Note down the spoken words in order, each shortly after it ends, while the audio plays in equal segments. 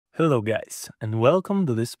Hello guys, and welcome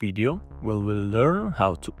to this video where we'll learn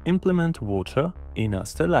how to implement water in a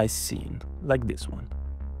stylized scene, like this one.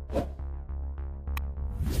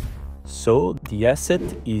 So the asset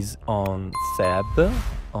is on Fab,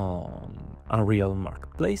 on Unreal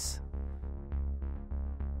Marketplace.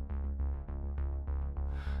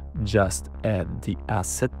 Just add the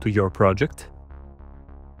asset to your project.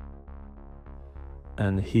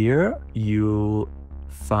 And here you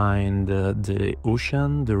find the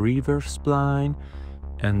ocean, the river spline,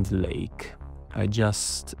 and the lake. I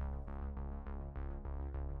just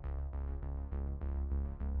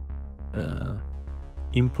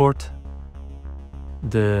import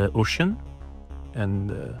the ocean,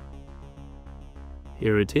 and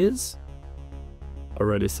here it is,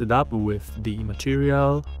 already set up with the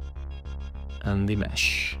material and the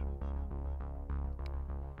mesh.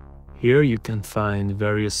 Here you can find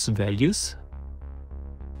various values,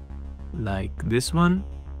 like this one,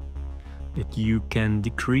 that you can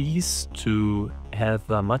decrease to have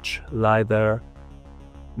a much lighter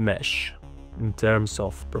mesh in terms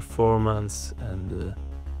of performance, and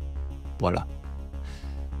voila.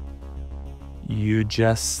 You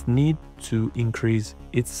just need to increase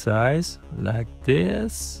its size like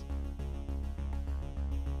this,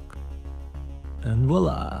 and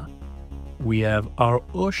voila, we have our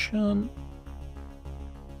ocean.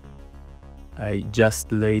 I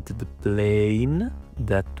just laid the plane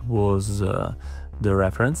that was the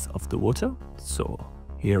reference of the water. So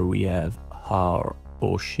here we have our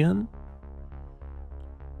ocean.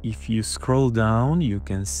 If you scroll down, you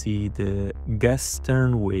can see the gas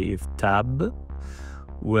turn wave tab,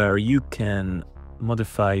 where you can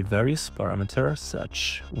modify various parameters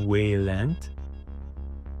such wavelength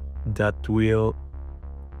that will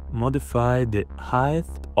modify the height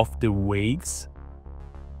of the waves,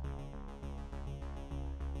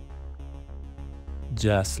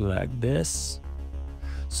 just like this.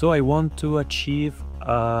 So I want to achieve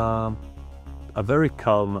a very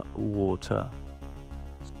calm water.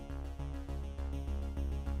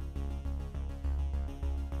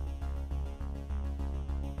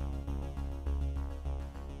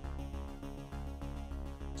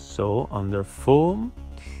 So under foam,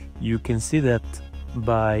 you can see that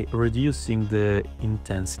by reducing the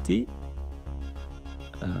intensity,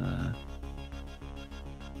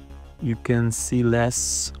 you can see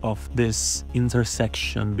less of this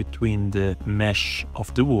intersection between the mesh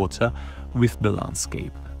of the water with the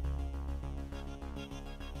landscape.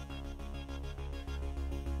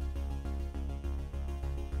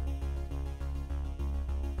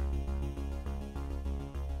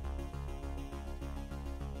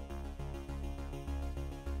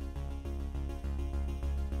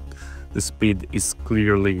 The speed is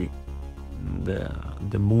clearly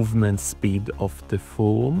the movement speed of the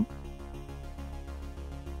foam.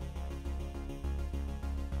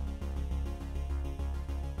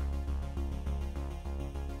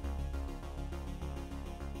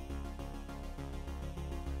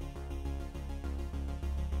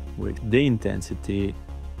 With the intensity,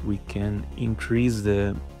 we can increase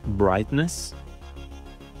the brightness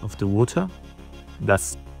of the water.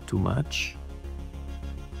 That's too much.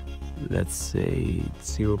 Let's say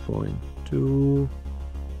 0.2,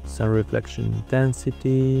 sun reflection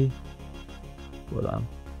intensity, voila.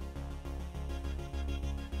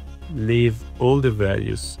 Leave all the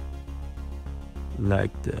values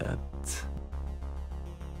like that.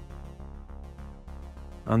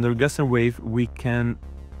 Under gas and wave, we can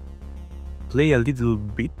play a little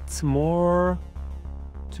bit more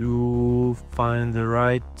to find the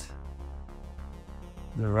right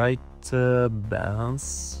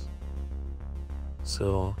balance.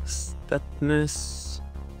 So steepness,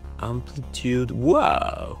 amplitude,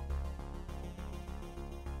 wow,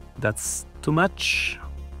 that's too much,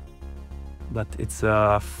 but it's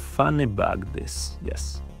a funny bug, this,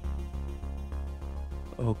 yes.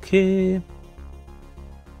 Okay,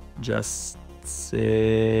 just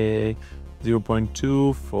say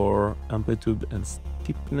 0.2 for amplitude and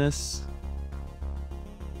steepness,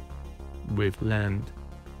 wavelength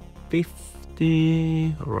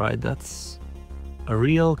 50, alright, that's a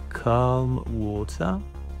real calm water.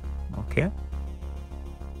 Okay,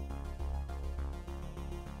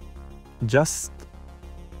 just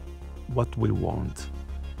what we want.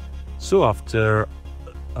 So after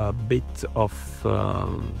a bit of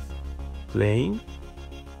playing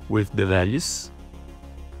with the values,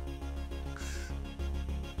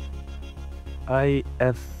 I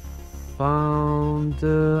have found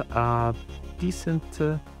a decent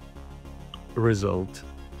result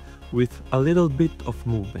with a little bit of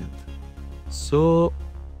movement. So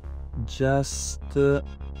just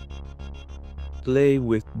play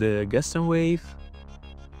with the Gaussian wave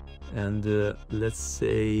and let's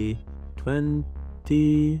say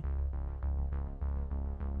 20.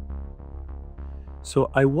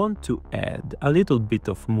 So I want to add a little bit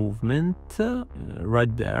of movement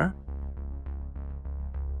right there.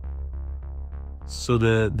 So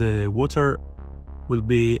the water will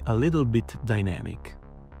be a little bit dynamic.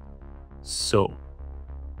 So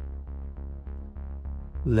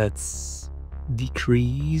let's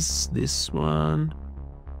decrease this one.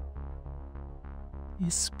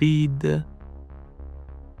 Speed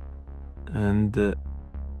and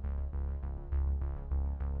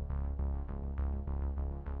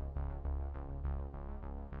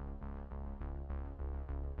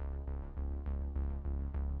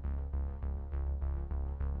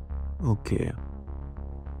okay,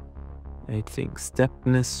 I think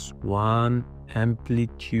stepness 1,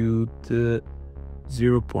 amplitude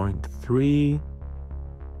 0.3.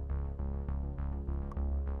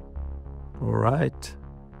 All right,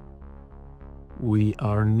 we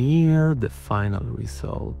are near the final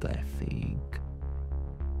result, I think.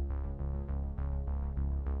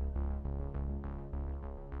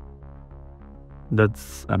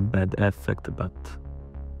 That's a bad effect, but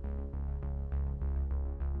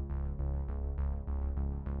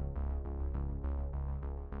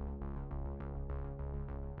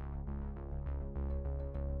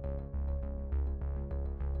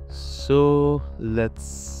so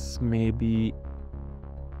let's maybe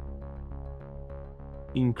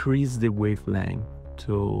increase the wavelength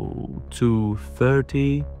to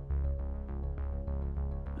 230.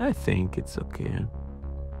 I think it's okay.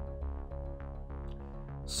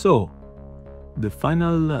 So the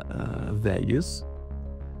final values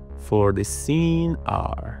for the scene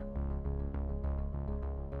are,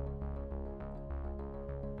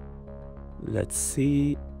 let's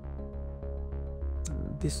see,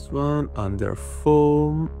 this one under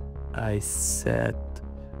foam I set,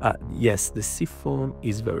 yes, the sea foam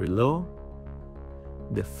is very low,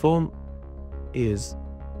 the foam is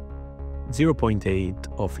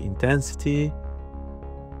 0.8 of intensity,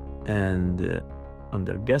 and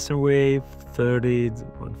under Gaussian wave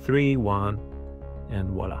 30.31, and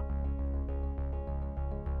voila.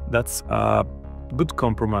 That's a good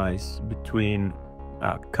compromise between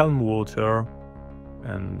calm water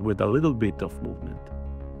and with a little bit of movement.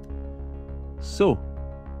 So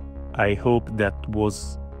I hope that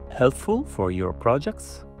was helpful for your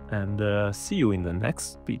projects, and see you in the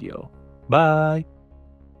next video. Bye!